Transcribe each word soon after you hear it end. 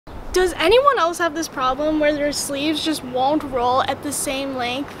Does anyone else have this problem where their sleeves just won't roll at the same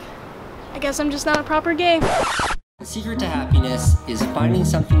length? I guess I'm just not a proper gay. The secret to happiness is finding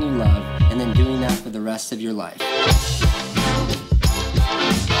something you love and then doing that for the rest of your life.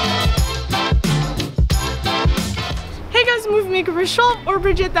 Hey guys, movie maker Rachel, or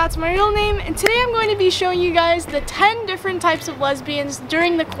Bridget, that's my real name, and today I'm going to be showing you guys the 10 different types of lesbians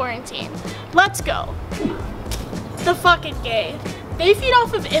during the quarantine. Let's go. The fucking gay. They feed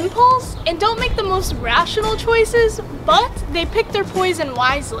off of impulse and don't make the most rational choices, but they pick their poison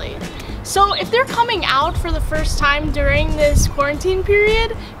wisely. So if they're coming out for the first time during this quarantine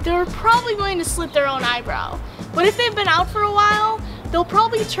period, they're probably going to slit their own eyebrow. But if they've been out for a while, they'll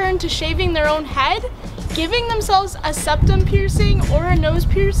probably turn to shaving their own head, giving themselves a septum piercing or a nose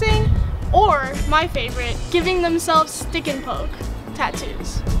piercing, or, my favorite, giving themselves stick and poke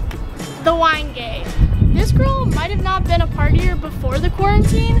tattoos. The wine gay. This girl might have not been a partier before the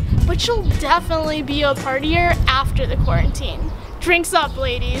quarantine, but she'll definitely be a partier after the quarantine. Drinks up,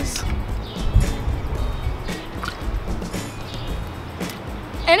 ladies.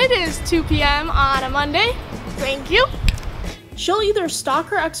 And it is 2 p.m. on a Monday. Thank you. She'll either stalk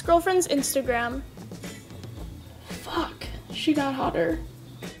her ex-girlfriend's Instagram. Fuck, she got hotter.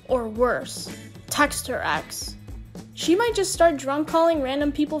 Or worse, text her ex. She might just start drunk calling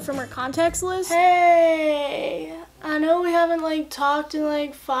random people from her contacts list. Hey, I know we haven't talked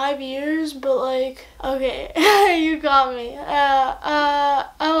in 5 years, but okay, you got me. I'm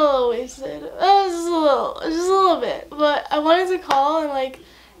a little wasted. Just a little bit. But I wanted to call and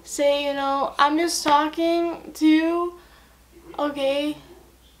say, I'm just talking to, okay,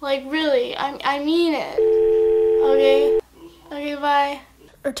 really, I mean it. Okay, bye.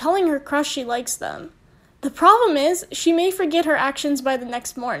 Or telling her crush she likes them. The problem is, she may forget her actions by the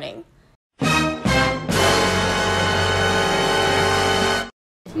next morning.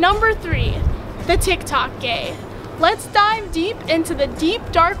 Number 3, the TikTok gay. Let's dive deep into the deep,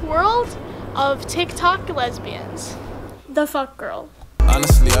 dark world of TikTok lesbians. The fuck girl.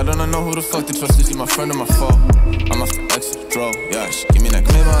 Honestly, I don't know who the fuck to trust. Is he my friend or my foe? I'm off the exit, draw. Yeah, she give me that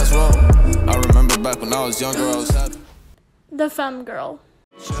claim as well. I remember back when I was younger, I was happy. The femme girl.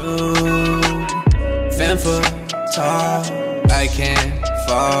 Femme fatale, I can't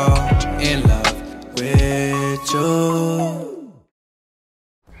fall in love with you.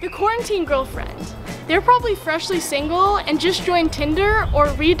 The quarantine girlfriend. They're probably freshly single and just joined Tinder or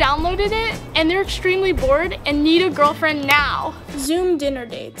re-downloaded it, and they're extremely bored and need a girlfriend now. Zoom dinner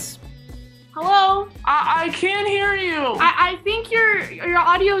dates. Hello? I can't hear you. I think your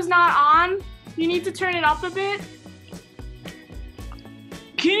audio is not on. You need to turn it up a bit.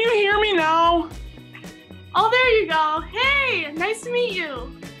 Can you hear me now? Oh, there you go. Hey, nice to meet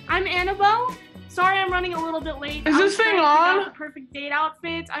you. I'm Annabelle. Sorry I'm running a little bit late. Is this thing on? The perfect date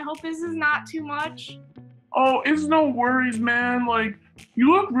outfit. I hope this is not too much. Oh, it's no worries, man.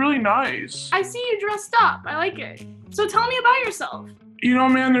 You look really nice. I see you dressed up. I like it. So tell me about yourself.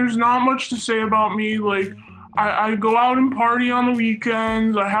 Man, there's not much to say about me. I go out and party on the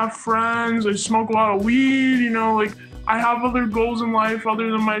weekends. I have friends. I smoke a lot of weed, I have other goals in life other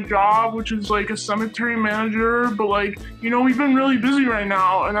than my job, which is a cemetery manager, but we've been really busy right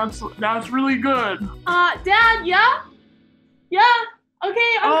now, and that's really good. Dad, yeah? Yeah,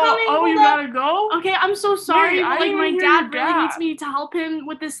 okay, I'm coming. Oh, you gotta go? Okay, I'm so sorry, Wait, but my dad really needs me to help him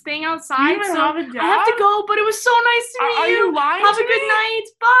with this thing outside, you even have a dad? I have to go, but it was so nice to meet you. Are you lying Have to a good me? night,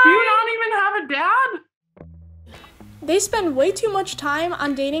 bye. Do you not even have a dad? They spend way too much time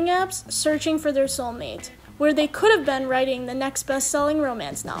on dating apps searching for their soulmate, where they could have been writing the next best-selling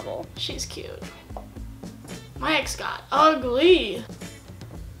romance novel. She's cute. My ex got ugly.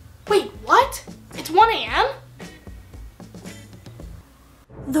 Wait, what? It's 1 a.m.?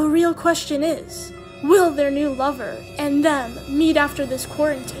 The real question is, will their new lover and them meet after this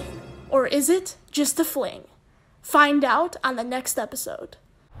quarantine? Or is it just a fling? Find out on the next episode.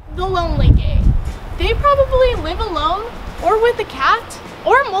 The lonely gay. They probably live alone, or with a cat,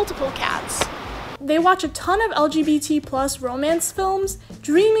 or multiple cats. They watch a ton of LGBT plus romance films,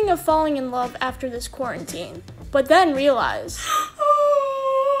 dreaming of falling in love after this quarantine, but then realize,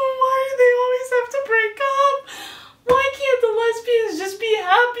 why do they always have to break up? Why can't the lesbians just be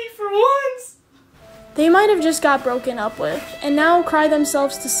happy for once? They might have just got broken up with, and now cry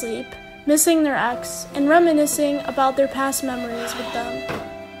themselves to sleep, missing their ex, and reminiscing about their past memories with them.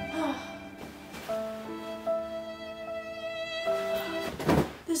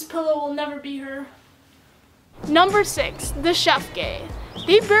 This pillow will never be her. Number 6, the chef gay.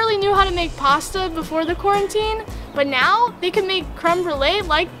 They barely knew how to make pasta before the quarantine, but now they can make creme brulee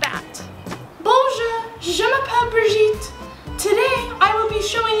like that. Bonjour, je m'appelle Brigitte. Today I will be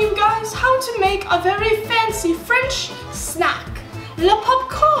showing you guys guys how to make a very fancy French snack, le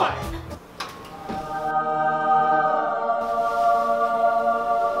popcorn.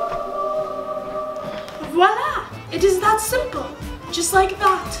 Voila! It is that simple, just like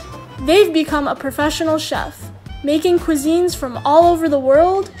that. They've become a professional chef, making cuisines from all over the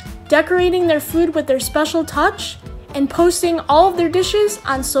world, decorating their food with their special touch, and posting all of their dishes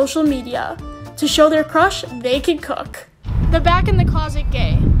on social media to show their crush they can cook. The back in the closet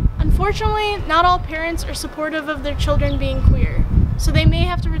gay. Unfortunately, not all parents are supportive of their children being queer, so they may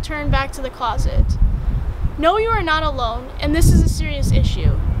have to return back to the closet. Know you are not alone, and this is a serious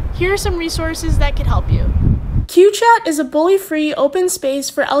issue. Here are some resources that could help you. QChat is a bully-free open space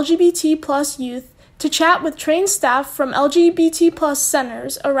for LGBT+ youth to chat with trained staff from LGBT+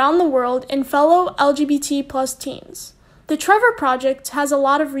 centers around the world and fellow LGBT+ teens. The Trevor Project has a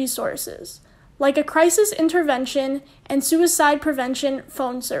lot of resources, like a crisis intervention and suicide prevention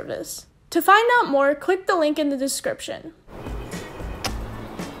phone service. To find out more, click the link in the description.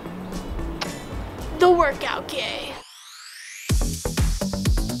 The workout gay.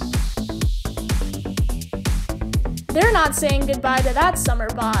 They're not saying goodbye to that summer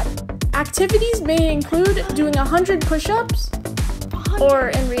bod. Activities may include doing 100 push-ups, or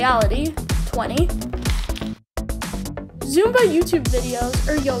in reality, 20, Zumba YouTube videos,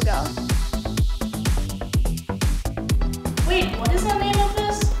 or yoga. Wait, what is the name of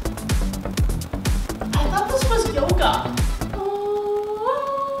this? I thought this was yoga.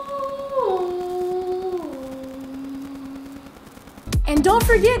 And don't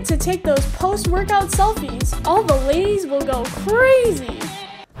forget to take those post-workout selfies. All the ladies will go crazy.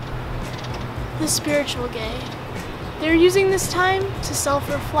 The spiritual gay. They're using this time to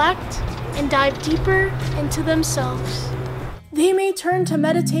self-reflect and dive deeper into themselves. They may turn to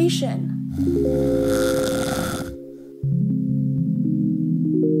meditation.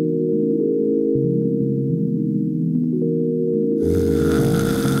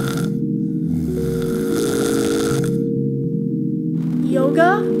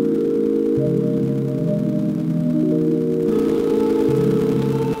 Yoga,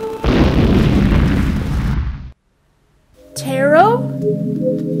 tarot,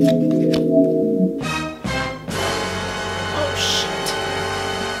 oh shit,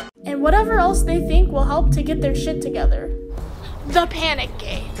 and whatever else they think will help to get their shit together. The panic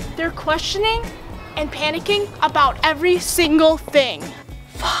gay. They're questioning and panicking about every single thing.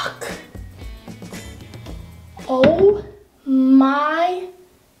 Fuck. Oh my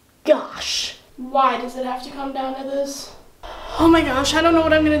gosh. Why does it have to come down to this? Oh my gosh, I don't know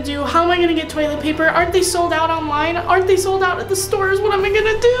what I'm gonna do. How am I gonna get toilet paper? Aren't they sold out online? Aren't they sold out at the stores? What am I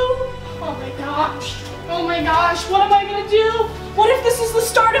gonna do? Oh my gosh. Oh my gosh, what am I gonna do? What if this is the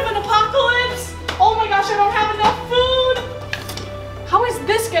start of an apocalypse? Oh my gosh, I don't have enough food. How is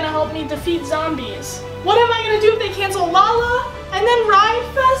this gonna help me defeat zombies? What am I gonna do if they cancel Lala, and then Riot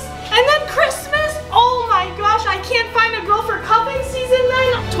Fest, and then Christmas? Oh my gosh, I can't find a girl for cuffing season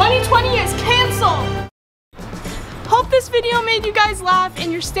then? 2020 is canceled. Hope this video made you guys laugh and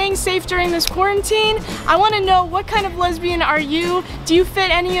you're staying safe during this quarantine. I want to know, what kind of lesbian are you? Do you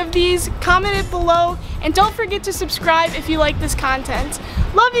fit any of these? Comment it below, and don't forget to subscribe if you like this content.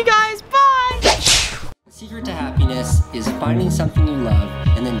 Love you guys, bye! The secret to happiness is finding something you love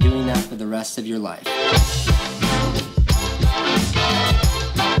and then doing that for the rest of your life.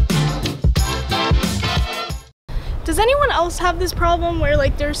 Does anyone else have this problem where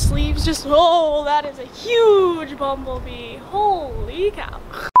like their sleeves just, oh, that is a huge bumblebee. Holy cow.